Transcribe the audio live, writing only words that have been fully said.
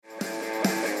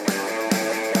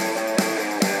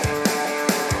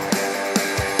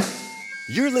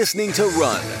You're listening to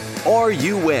Run,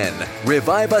 R-U-N,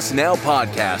 Revive Us Now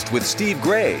podcast with Steve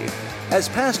Gray. As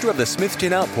pastor of the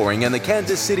Smithton Outpouring and the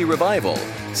Kansas City Revival,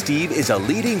 Steve is a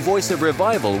leading voice of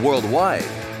revival worldwide.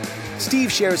 Steve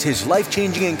shares his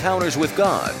life-changing encounters with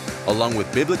God, along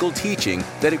with biblical teaching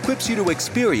that equips you to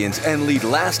experience and lead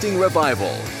lasting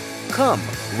revival. Come,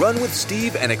 run with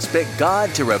Steve and expect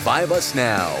God to revive us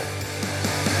now.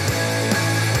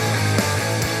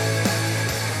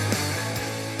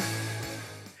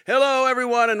 Hello,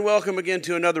 everyone, and welcome again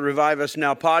to another Revive Us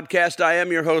Now podcast. I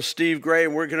am your host, Steve Gray,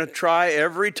 and we're going to try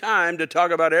every time to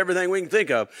talk about everything we can think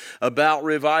of about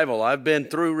revival. I've been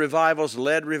through revivals,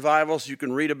 led revivals. You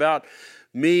can read about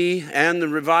me and the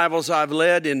revivals I've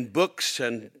led in books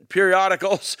and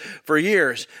periodicals for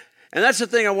years. And that's the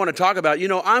thing I want to talk about. You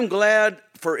know, I'm glad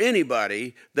for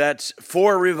anybody that's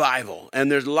for revival.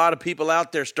 And there's a lot of people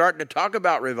out there starting to talk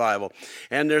about revival.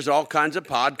 And there's all kinds of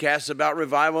podcasts about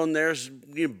revival. And there's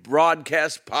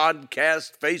broadcasts,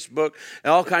 podcasts, Facebook,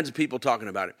 and all kinds of people talking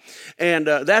about it. And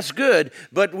that's good.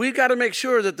 But we've got to make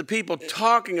sure that the people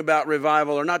talking about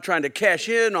revival are not trying to cash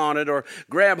in on it or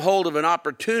grab hold of an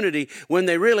opportunity when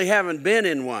they really haven't been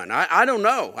in one. I don't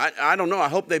know. I don't know. I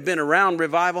hope they've been around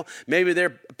revival. Maybe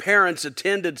their parents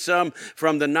attended some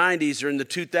from the 90s or in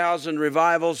the 2000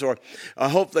 revivals, or I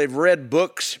hope they've read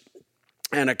books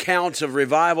and accounts of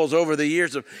revivals over the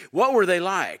years of what were they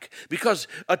like? Because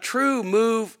a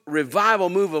true revival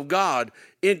move of God,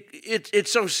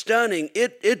 it's so stunning.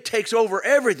 It takes over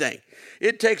everything.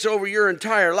 It takes over your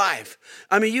entire life.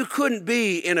 I mean, you couldn't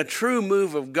be in a true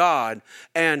move of God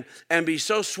and be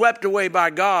so swept away by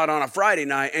God on a Friday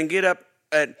night and get up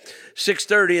at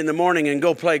 6:30 in the morning and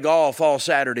go play golf all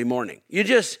Saturday morning.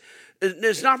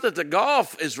 It's not that the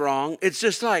golf is wrong. It's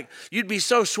just like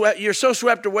you're so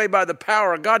swept away by the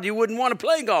power of God, you wouldn't want to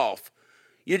play golf.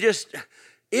 You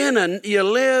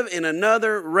live in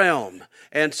another realm.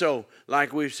 And so,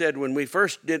 like we've said, when we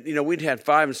first did, we'd had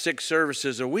 5 and 6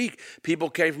 services a week.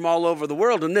 People came from all over the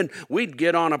world. And then we'd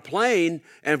get on a plane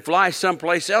and fly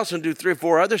someplace else and do 3 or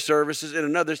 4 other services in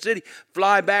another city,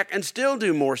 fly back and still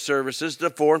do more services to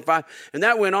 4 and 5. And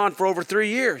that went on for over 3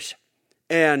 years.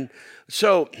 And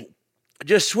so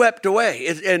just swept away.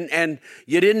 And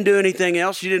you didn't do anything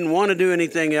else. You didn't want to do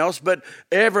anything else. But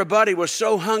everybody was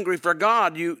so hungry for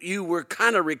God, you were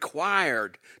kind of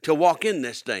required to walk in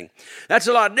this thing. That's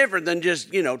a lot different than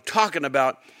just, talking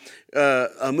about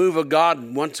a move of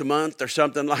God once a month or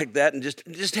something like that and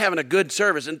just having a good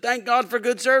service. And thank God for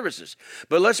good services.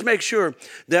 But let's make sure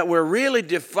that we're really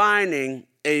defining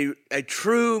a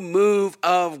true move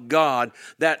of God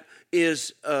that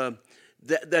is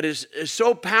that is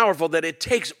so powerful that it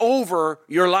takes over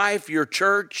your life, your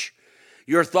church,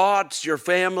 your thoughts, your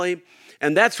family.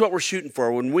 And that's what we're shooting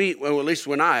for at least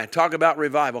when I talk about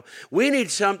revival. We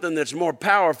need something that's more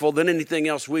powerful than anything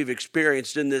else we've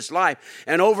experienced in this life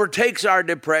and overtakes our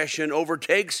depression,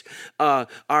 overtakes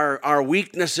our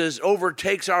weaknesses,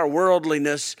 overtakes our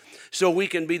worldliness, so we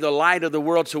can be the light of the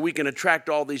world, so we can attract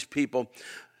all these people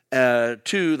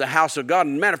to the house of God.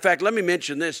 And matter of fact, let me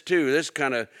mention this too. This is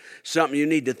kind of something you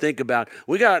need to think about.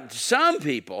 We got some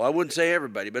people, I wouldn't say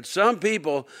everybody, but some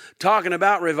people talking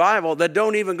about revival that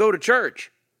don't even go to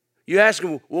church. You ask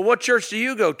them, well, what church do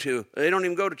you go to? They don't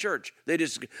even go to church. They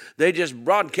just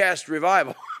broadcast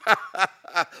revival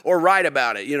or write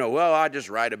about it. Well, I just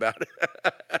write about it.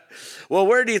 Well,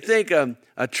 where do you think a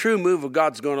true move of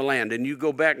God's going to land? And you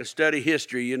go back and study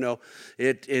history,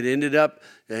 it ended up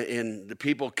in the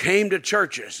people came to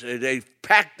churches. They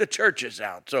packed the churches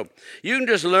out. So you can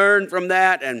just learn from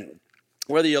that, and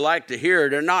whether you like to hear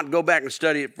it or not, go back and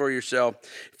study it for yourself,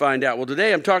 find out. Well,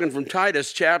 today I'm talking from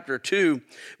Titus chapter 2,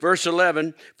 verse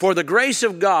 11. For the grace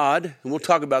of God, and we'll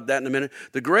talk about that in a minute,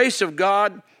 the grace of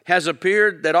God has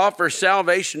appeared that offers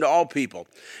salvation to all people.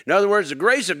 In other words, the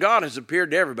grace of God has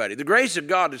appeared to everybody. The grace of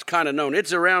God is kind of known.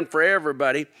 It's around for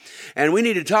everybody, and we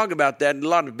need to talk about that. A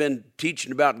lot have been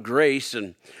teaching about grace,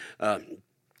 and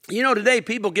today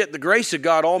people get the grace of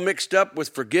God all mixed up with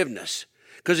forgiveness.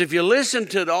 Because if you listen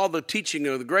to all the teaching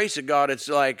of the grace of God, it's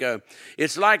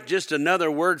like just another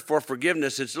word for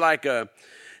forgiveness. It's like you're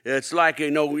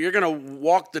going to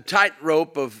walk the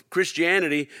tightrope of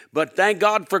Christianity, but thank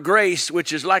God for grace,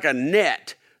 which is like a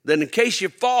net. Then in case you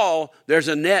fall, there's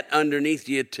a net underneath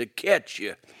you to catch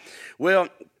you. Well,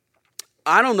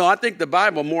 I don't know. I think the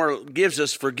Bible more gives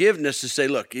us forgiveness to say,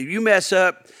 look, if you mess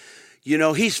up,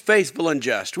 he's faithful and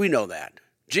just. We know that.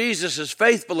 Jesus is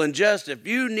faithful and just. If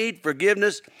you need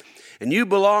forgiveness, and you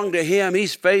belong to him,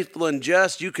 he's faithful and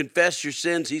just. You confess your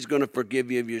sins, he's going to forgive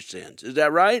you of your sins. Is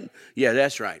that right? Yeah,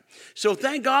 that's right. So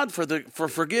thank God for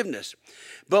forgiveness.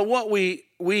 But what we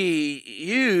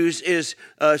use is,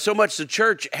 so much the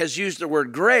church has used the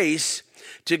word grace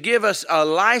to give us a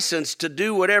license to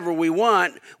do whatever we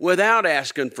want without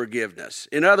asking forgiveness.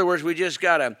 In other words, we just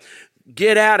got a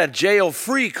get out of jail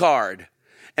free card.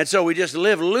 And so we just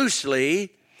live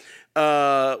loosely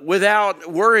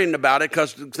without worrying about it,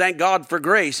 because thank God for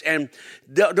grace. And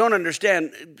don't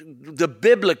understand, the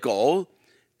biblical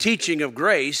teaching of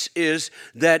grace is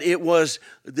that it was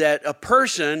that a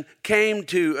person came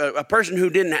to a person who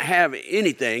didn't have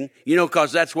anything,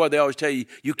 because that's what they always tell you,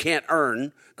 you can't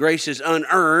earn. Grace is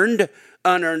unearned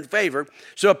favor.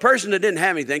 So a person that didn't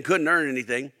have anything, couldn't earn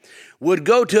anything, would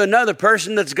go to another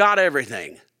person that's got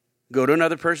everything. Go to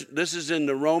another person. This is in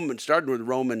the Roman, started with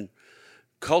Roman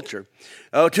culture.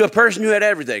 To a person who had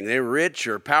everything. They were rich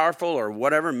or powerful or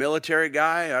whatever, military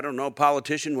guy, I don't know,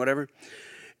 politician, whatever.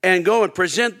 And go and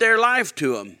present their life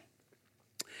to them.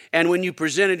 And when you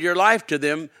presented your life to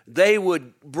them, they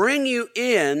would bring you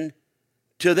in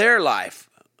to their life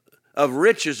of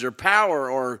riches or power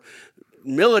or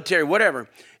military, whatever,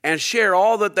 and share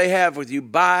all that they have with you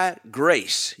by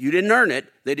grace. You didn't earn it.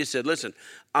 They just said, listen,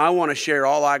 I want to share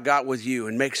all I got with you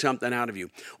and make something out of you.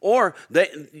 Or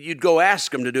you'd go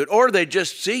ask them to do it. Or they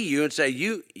just see you and say,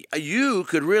 you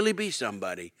could really be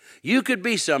somebody. You could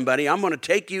be somebody. I'm going to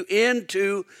take you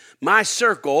into my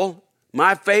circle,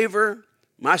 my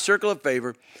circle of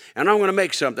favor, and I'm going to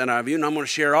make something out of you, and I'm going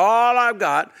to share all I've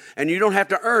got, and you don't have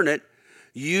to earn it.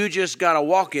 You just got to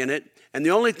walk in it. And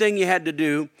the only thing you had to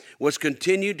do was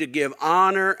continue to give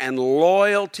honor and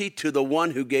loyalty to the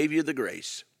one who gave you the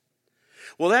grace.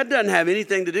 Well, that doesn't have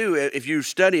anything to do, if you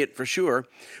study it for sure,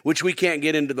 which we can't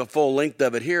get into the full length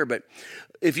of it here, but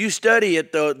if you study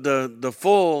it, the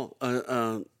full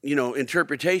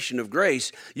interpretation of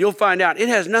grace, you'll find out it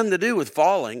has nothing to do with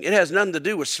falling. It has nothing to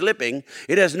do with slipping.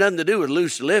 It has nothing to do with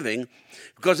loose living,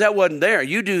 because that wasn't there.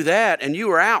 You do that and you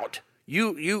were out.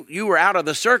 You were out of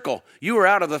the circle. You were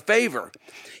out of the favor.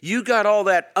 You got all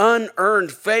that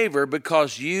unearned favor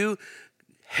because you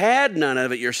had none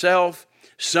of it yourself.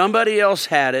 Somebody else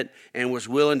had it and was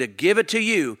willing to give it to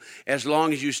you as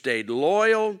long as you stayed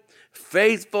loyal,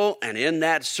 faithful, and in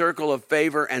that circle of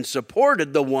favor and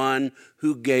supported the one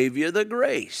who gave you the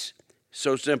grace.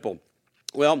 So simple.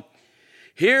 Well,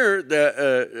 here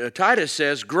Titus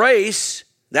says grace,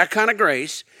 that kind of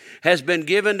grace, has been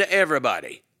given to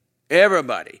everybody.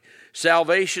 Everybody.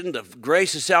 Salvation, the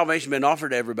grace of salvation has been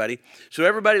offered to everybody. So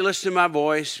everybody listen to my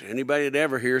voice, anybody that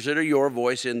ever hears it or your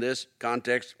voice in this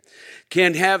context,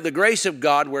 can have the grace of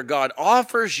God where God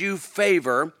offers you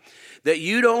favor that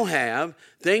you don't have,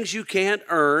 things you can't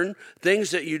earn,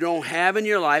 things that you don't have in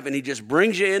your life, and he just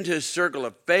brings you into his circle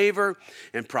of favor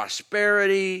and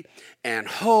prosperity and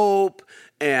hope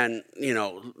and,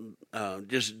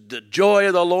 just the joy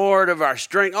of the Lord of our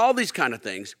strength, all these kind of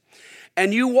things.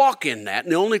 And you walk in that,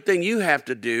 and the only thing you have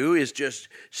to do is just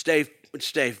stay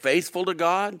faithful to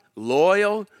God,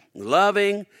 loyal,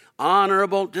 loving,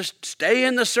 honorable. Just stay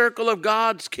in the circle of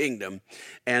God's kingdom,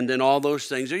 and then all those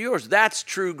things are yours. That's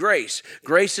true grace.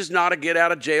 Grace is not a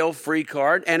get-out-of-jail-free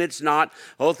card, and it's not,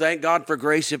 oh, thank God for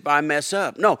grace if I mess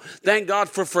up. No, thank God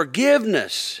for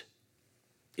forgiveness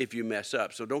if you mess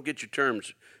up. So don't get your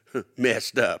terms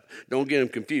messed up. Don't get them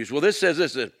confused. Well, this says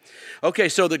this. Okay,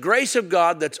 so the grace of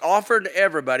God that's offered to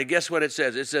everybody, guess what it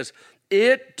says? It says,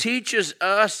 it teaches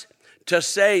us to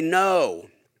say no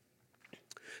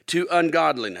to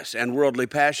ungodliness and worldly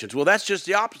passions. Well, that's just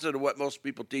the opposite of what most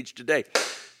people teach today.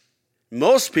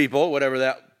 Most people, whatever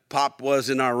that pop was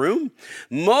in our room,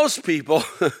 most people,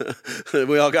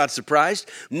 we all got surprised,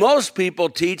 most people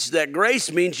teach that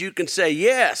grace means you can say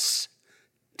yes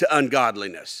to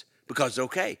ungodliness. Because,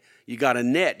 okay, you got a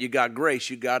net, you got grace,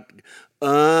 you got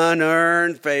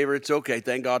unearned favor. It's okay,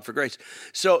 thank God for grace.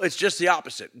 So it's just the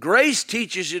opposite. Grace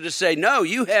teaches you to say no.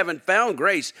 You haven't found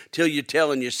grace till you're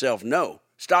telling yourself no.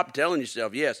 Stop telling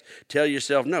yourself yes. Tell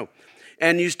yourself no.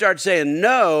 And you start saying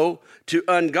no to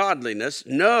ungodliness,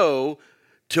 no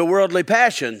to worldly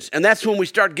passions. And that's when we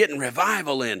start getting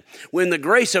revival in. When the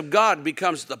grace of God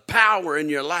becomes the power in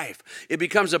your life. It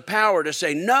becomes a power to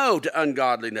say no to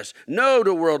ungodliness, no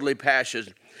to worldly passions,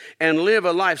 and live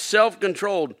a life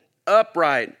self-controlled,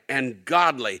 upright, and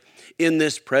godly in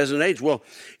this present age. Well,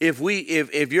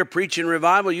 if you're preaching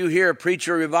revival, you hear a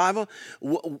preacher revival,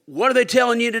 what are they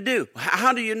telling you to do?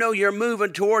 How do you know you're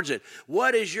moving towards it?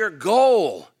 What is your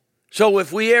goal? So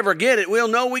if we ever get it, we'll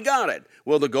know we got it.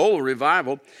 Well, the goal of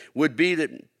revival would be that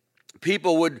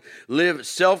people would live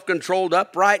self-controlled,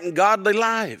 upright, and godly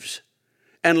lives.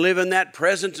 and live in that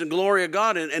presence and glory of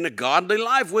God and a godly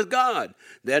life with God.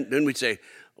 Then we'd say,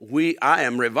 I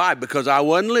am revived because I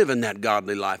wasn't living that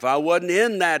godly life. I wasn't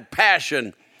in that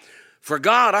passion for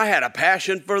God. I had a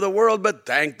passion for the world, but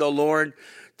thank the Lord,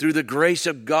 through the grace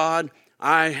of God,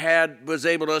 I was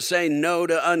able to say no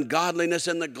to ungodliness,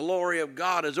 and the glory of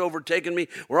God has overtaken me,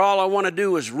 where all I want to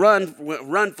do is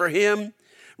run for Him,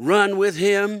 run with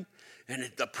Him. And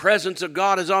the presence of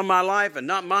God is on my life, and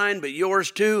not mine, but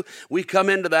yours too. We come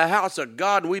into the house of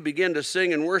God, and we begin to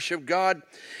sing and worship God.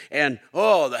 And,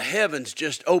 the heavens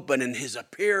just open, and His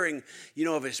appearing,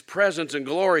 of His presence and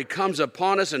glory comes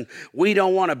upon us. And we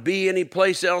don't want to be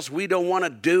anyplace else. We don't want to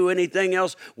do anything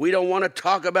else. We don't want to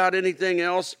talk about anything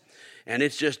else. And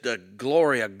it's just the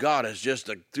glory of God is just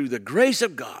through the grace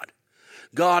of God.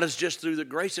 God is just through the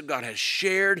grace of God has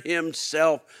shared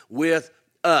Himself with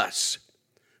us.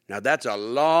 Now, that's a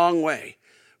long way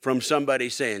from somebody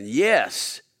saying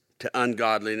yes to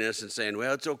ungodliness and saying,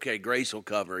 well, it's okay, grace will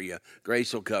cover you.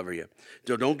 Grace will cover you.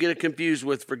 So don't get it confused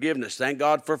with forgiveness. Thank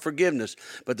God for forgiveness.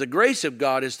 But the grace of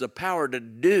God is the power to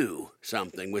do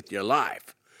something with your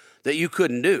life that you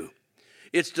couldn't do.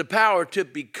 It's the power to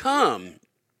become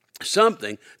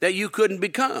something that you couldn't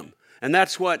become. And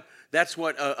that's what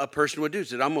a person would do.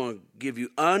 Said, I'm going to give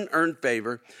you unearned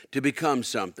favor to become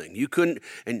something. You couldn't,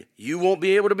 and you won't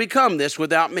be able to become this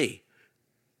without me.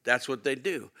 That's what they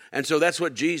do. And so that's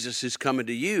what Jesus is coming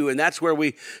to you. And that's where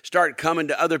we start coming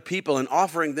to other people and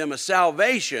offering them a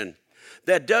salvation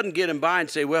that doesn't get them by and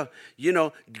say, well,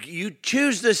 you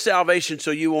choose this salvation so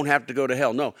you won't have to go to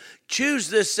hell. No, choose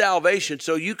this salvation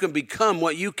so you can become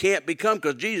what you can't become,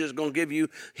 because Jesus is going to give you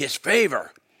His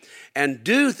favor. And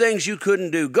do things you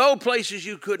couldn't do. Go places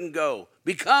you couldn't go.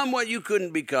 Become what you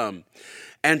couldn't become.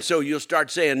 And so you'll start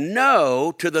saying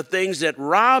no to the things that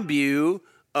rob you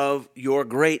of your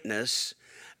greatness,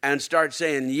 and start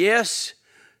saying yes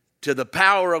to the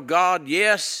power of God.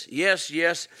 Yes, yes,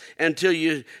 yes, until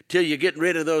you get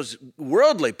rid of those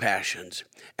worldly passions,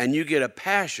 and you get a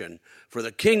passion for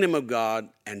the kingdom of God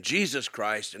and Jesus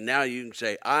Christ. And now you can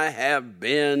say, I have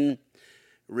been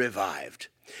revived.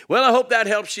 Well, I hope that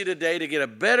helps you today to get a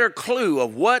better clue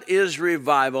of what is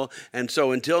revival. And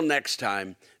so until next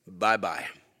time, bye-bye.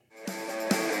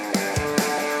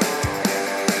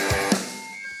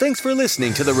 Thanks for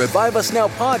listening to the Revive Us Now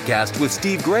podcast with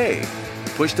Steve Gray.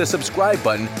 Push the subscribe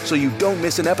button so you don't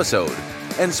miss an episode,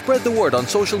 and spread the word on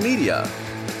social media.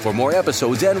 For more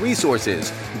episodes and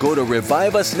resources, go to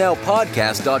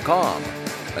reviveusnowpodcast.com.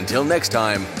 Until next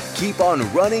time, keep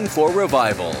on running for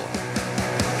revival.